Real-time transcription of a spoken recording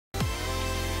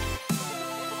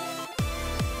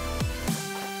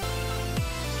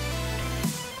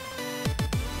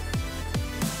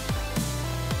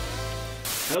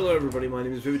Hello everybody, my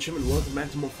name is Vivichim and welcome back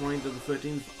to more Friday the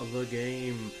 13th of the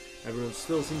game. Everyone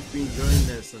still seems to be enjoying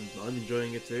this and I'm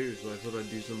enjoying it too, so I thought I'd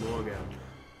do some more again.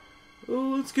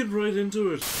 Oh, let's get right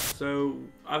into it. So,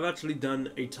 I've actually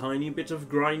done a tiny bit of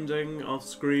grinding off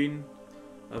screen.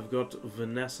 I've got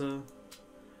Vanessa,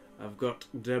 I've got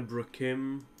Deborah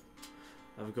Kim,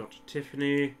 I've got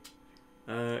Tiffany,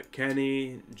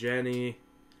 Kenny, Jenny,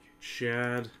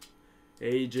 Chad,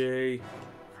 AJ,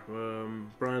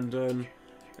 Brandon,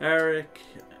 Eric,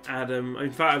 Adam. In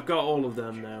fact, I've got all of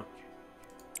them now.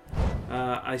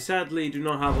 I sadly do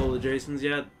not have all the Jasons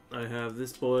yet. I have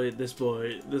this boy, this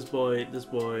boy, this boy, this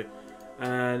boy,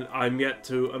 and I'm yet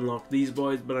to unlock these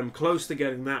boys, but I'm close to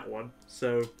getting that one.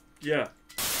 So, yeah.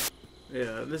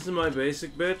 Yeah, this is my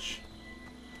basic bitch.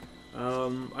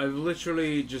 I've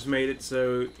literally just made it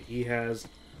so he has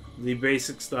the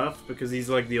basic stuff, because he's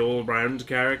like the all-round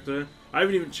character. I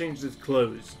haven't even changed his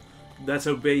clothes. That's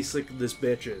how basic this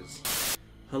bitch is.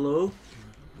 Hello?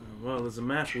 Well, there's a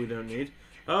map we don't need.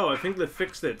 Oh, I think they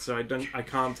fixed it, so I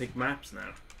can't take maps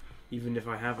now, even if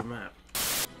I have a map.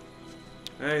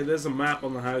 Hey, there's a map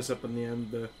on the house up in the end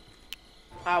there.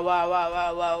 Wow, wow, wow,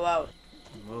 wow, wow, wow.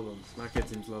 Hold on, that kid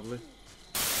seems lovely.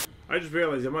 I just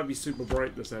realized it might be super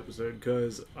bright this episode,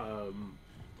 because I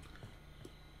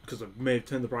may have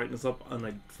turned the brightness up and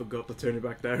I forgot to turn it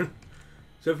back down.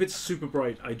 So if it's super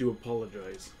bright, I do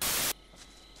apologize.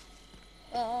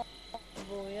 What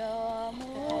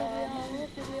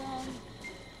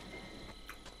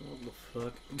the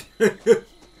fuck?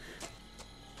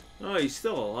 Oh, he's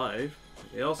still alive.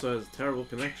 He also has a terrible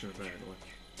connection, apparently.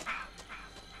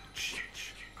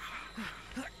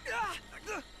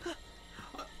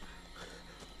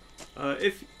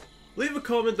 Leave a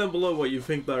comment down below what you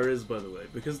think there is, by the way,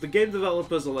 because the game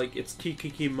developers are like, it's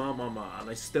Kiki Ma Ma Ma, and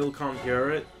I still can't hear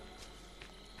it.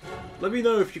 Let me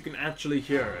know if you can actually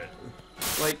hear it.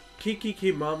 Like,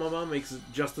 Kiki Ma Ma Ma makes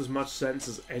just as much sense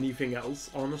as anything else,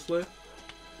 honestly.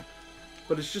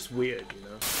 But it's just weird, you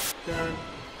know? Dun,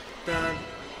 dun,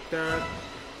 dun,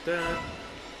 dun,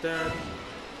 dun.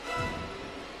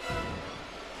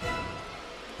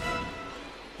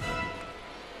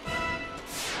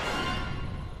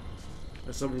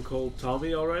 Has someone called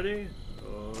Tommy already?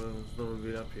 Oh, there's no one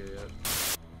been up here yet.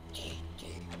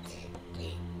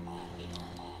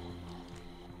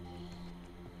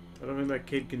 I don't think that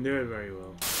kid can do it very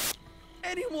well.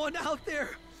 Anyone out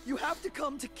there? You have to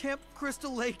come to Camp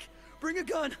Crystal Lake. Bring a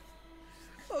gun.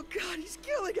 Oh God, he's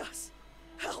killing us.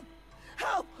 Help!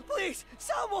 Help! Please,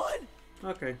 someone!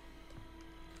 Okay.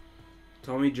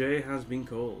 Tommy J has been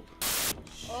called.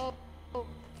 Oh,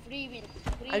 free win.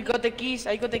 I got the keys,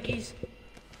 I got the keys.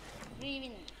 Free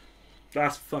win.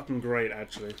 That's fucking great,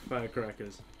 actually.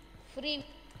 Firecrackers. Free.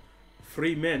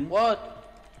 Free men? What?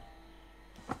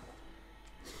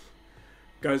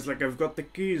 Guys, like, I've got the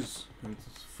keys.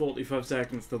 It's 45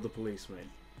 seconds till the police, mate.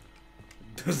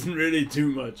 Doesn't really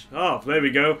do much. Oh, there we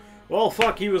go. Well,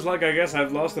 fuck, he was like, I guess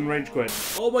I've lost and rage quit.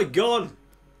 Oh my god!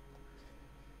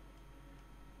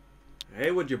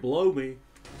 Hey, would you blow me?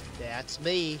 That's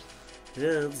me.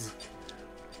 Yes.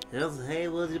 Yes, hey,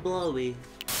 would you blow me?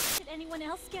 Did anyone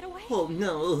else get away? Oh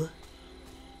no.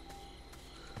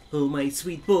 Oh, my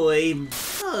sweet boy.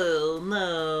 Oh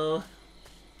no.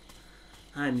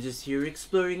 I'm just here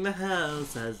exploring the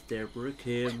house as Deborah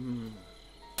Kim.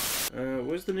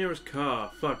 Where's the nearest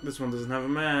car? Fuck, this one doesn't have a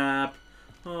map.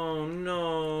 Oh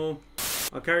no.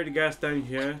 I'll carry the gas down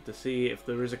here to see if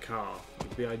there is a car.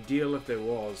 It'd be ideal if there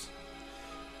was.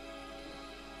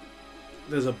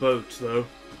 There's a boat though.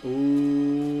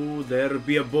 Ooh, there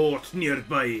be a boat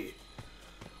nearby.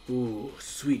 Ooh,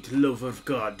 sweet love of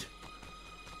God.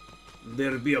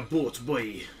 There be a boat,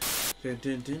 boy. Dun,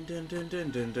 dun, dun, dun, dun, dun,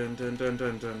 dun, dun, dun, dun,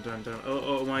 dun, dun, dun, dun.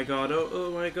 Oh my god,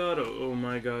 oh my god, oh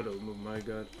my god, oh my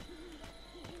god.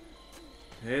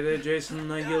 Hey there, Jason,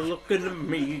 are you looking at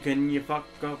me? Can you fuck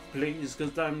up, please?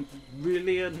 Cause I'm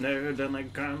really a nerd and I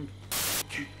can't.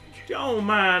 Oh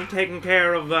man, taking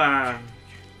care of that.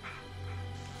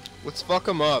 Let's fuck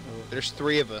them up. There's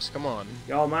 3 of us. Come on.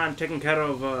 Yo man, taking care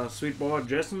of sweet boy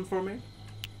Jason for me?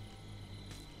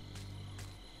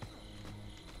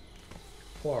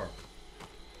 4.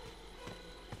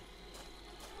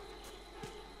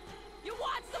 You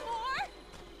want some more?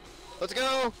 Let's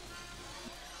go.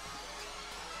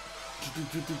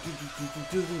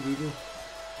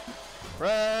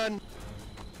 Run.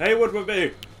 Hey, what would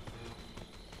be?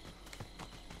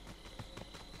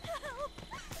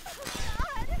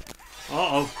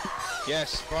 Uh-oh.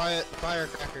 Yes,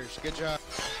 firecrackers. Good job.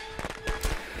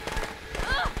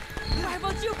 Why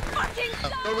won't you fucking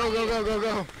Go, go, go, go, go,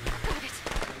 go. Got it.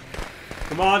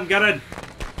 Come on, get it!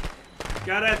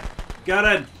 Get it! Got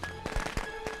it!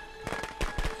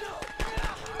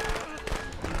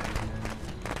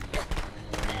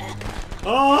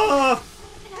 Oh!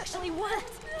 It actually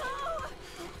worked.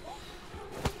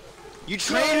 You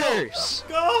traitors!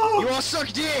 Go! You all suck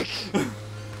dick!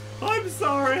 I'm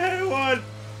sorry, Haywood!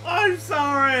 I'm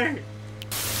sorry!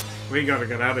 We gotta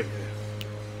get out of here.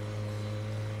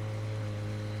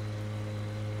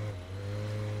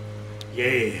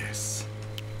 Yes!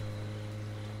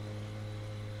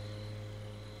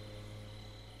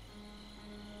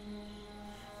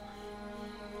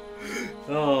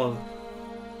 Oh.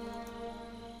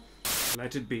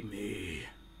 Let it be me.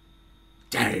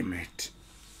 Damn it.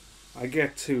 I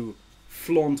get to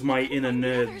flaunt my inner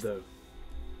nerd, though.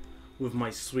 With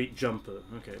my sweet jumper.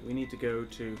 Okay, we need to go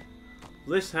to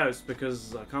this house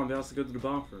because I can't be asked to go to the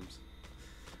bathrooms.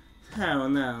 Oh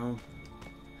no.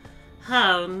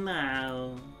 Oh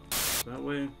no. That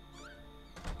way.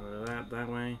 Throw that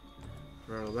way.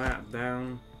 Throw that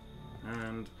down.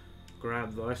 And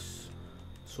grab this.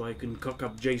 So I can cook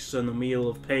up Jason a meal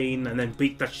of pain and then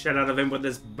beat the shit out of him with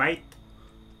this bite.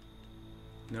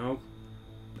 No.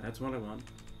 That's what I want.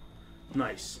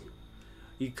 Nice.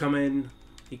 You come in.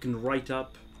 He can write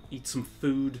up, eat some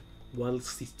food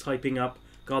whilst he's typing up.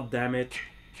 God damn it.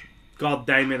 God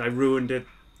damn it, I ruined it.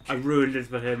 I ruined it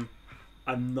for him.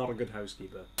 I'm not a good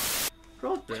housekeeper.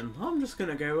 Right then, I'm just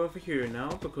gonna go over here now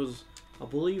because I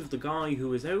believe the guy who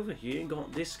was over here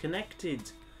got disconnected.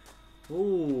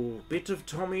 Ooh, bit of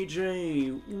Tommy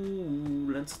J.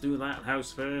 Ooh, let's do that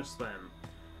house first then.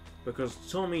 Because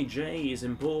Tommy J is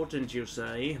important, you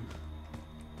say.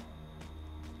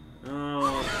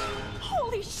 Oh.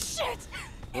 Holy shit!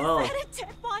 Well, Is that a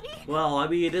dead body? well, I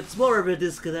mean, it's more of a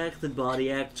disconnected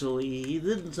body, actually. He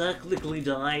didn't technically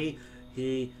die.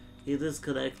 He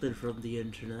disconnected from the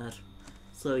internet.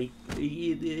 So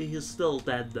he's still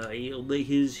dead, though.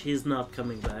 He's not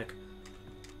coming back.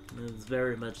 He's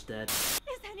very much dead. Is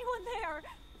anyone there?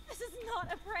 This is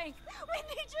not a prank.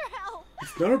 We need your help.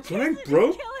 It's not a prank, Jason bro.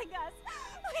 is killing us.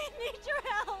 We need your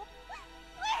help.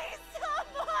 Please,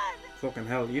 someone. Fucking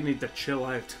hell, you need to chill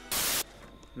out.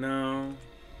 No.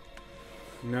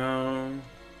 No.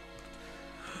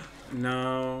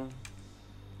 No.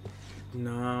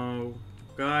 No.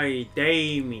 God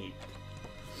damn it.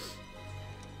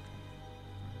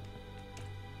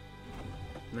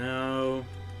 No.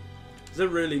 Is there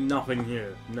really nothing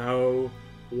here? No.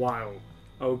 Wow.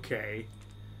 Okay.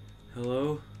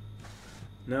 Hello?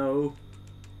 No.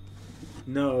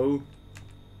 No.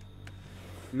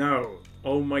 No.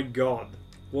 Oh my god.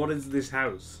 What is this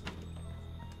house?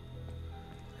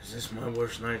 Is this my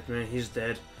worst nightmare? He's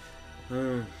dead.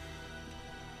 I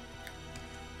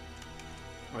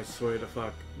swear to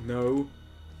fuck. No.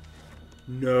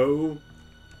 No.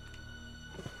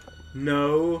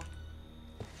 No.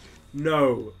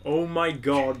 No. Oh my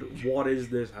god, what is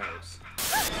this house? Oh,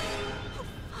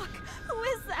 fuck. Who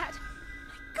is that?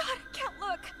 My god, I can't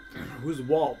look. Who's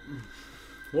what?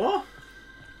 What?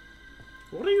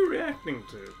 What are you reacting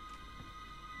to?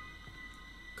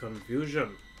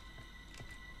 Confusion.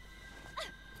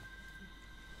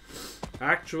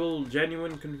 Actual,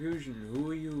 genuine confusion.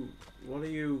 Who are you? What are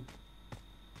you?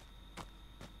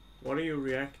 What are you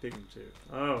reacting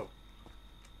to? Oh.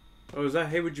 Oh, is that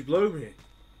Haywood? You blow me?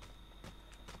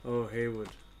 Oh, Haywood.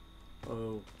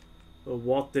 Oh. Oh,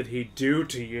 what did he do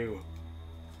to you?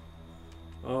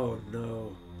 Oh,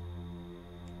 no.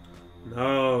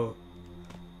 No.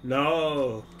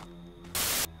 No.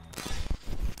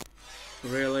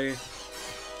 Really?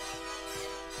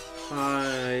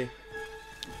 Hi.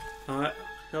 Hi.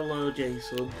 Hello,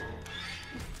 Jason.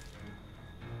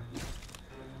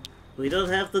 We don't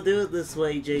have to do it this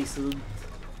way, Jason.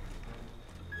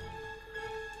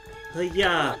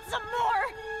 Yeah. Want some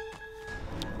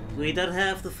more? We don't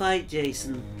have to fight,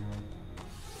 Jason.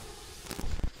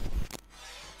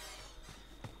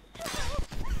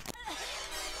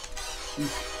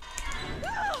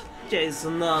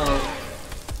 Jason, no.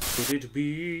 Could it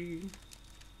be?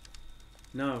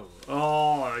 No.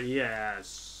 Oh,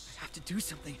 yes. I have to do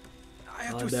something. I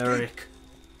have to Oh, escape. Derek.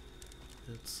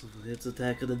 It's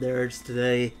Attack of the Nerds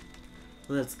today.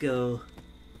 Let's go.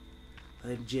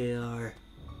 I'm JR.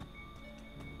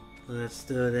 Let's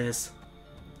do this.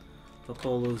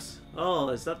 Apollos. Oh,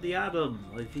 is that the Atom?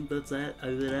 I think that's an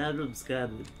Atom's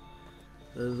cabin.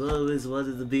 I've always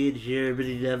wanted to be in here, but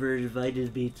he never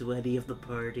invited me to any of the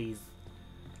parties.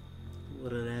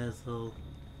 What an asshole.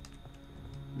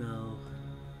 No.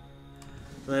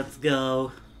 Let's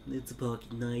go. It's a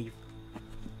pocket knife.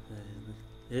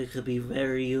 It could be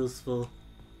very useful.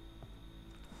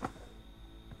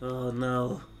 Oh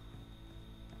no.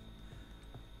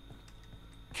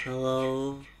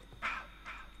 Hello?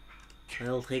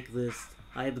 I'll take this.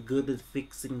 I'm good at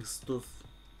fixing stuff.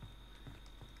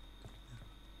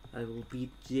 I will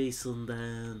beat Jason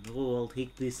down. Oh, I'll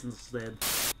take this instead.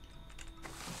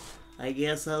 I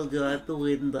guess I'll go out the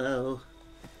window.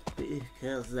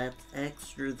 Because that's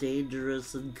extra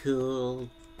dangerous and cool.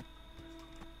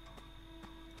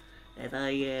 And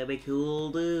I am a cool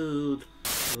dude.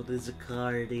 Oh, there's a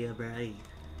car near right.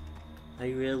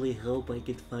 I really hope I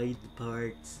can find the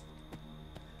parts.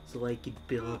 So I can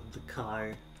build the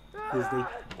car. Because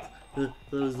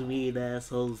those mean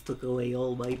assholes took away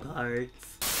all my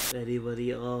parts.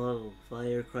 Anybody? Oh,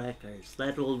 firecrackers.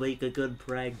 That will make a good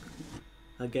prank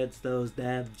against those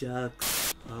damn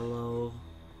jocks. Hello?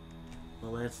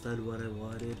 Well, that's not what I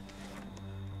wanted.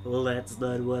 Well, that's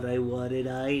not what I wanted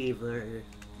either.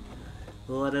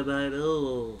 What about,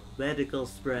 oh, medical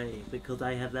spray, because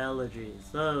I have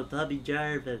allergies. Oh, Tommy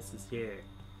Jarvis is here.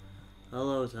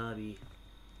 Hello, Tommy.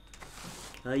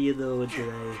 How you doing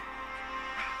today?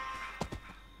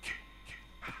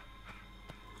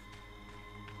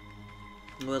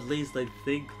 Well, at least I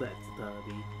think that's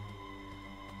Tommy.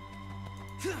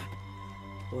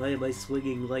 Why am I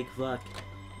swinging like fuck?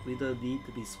 We don't need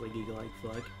to be swinging like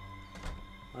fuck.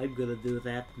 I'm gonna do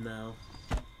that now.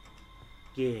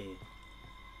 Yeah.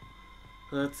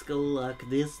 Let's go lock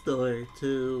this door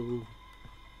too.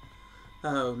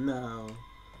 Oh no.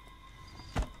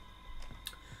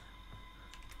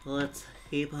 Let's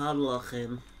keep on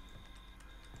looking.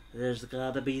 There's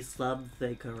gotta be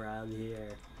something around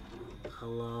here.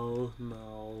 Hello?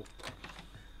 No.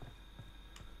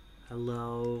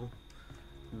 Hello?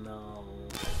 No.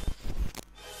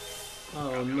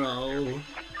 Oh no.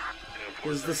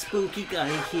 There's the spooky guy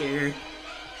here.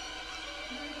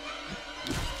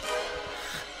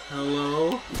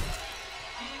 Hello?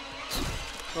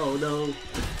 Oh no.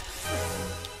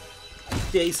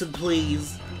 Jason,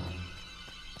 please.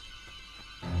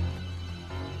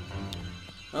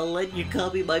 I'll let you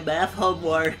copy my math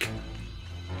homework.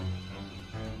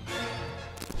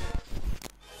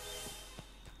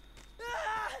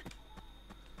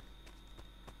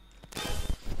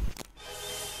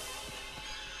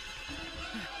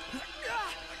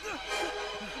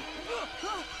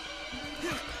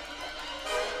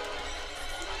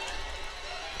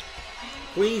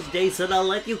 Please, Jason, I'll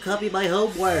let you copy my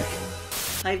homework.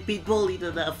 I've been bullied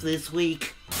enough this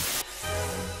week.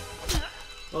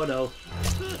 Oh no.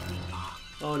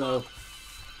 Oh no.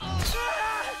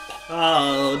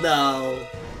 Oh no.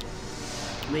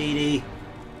 Meaty.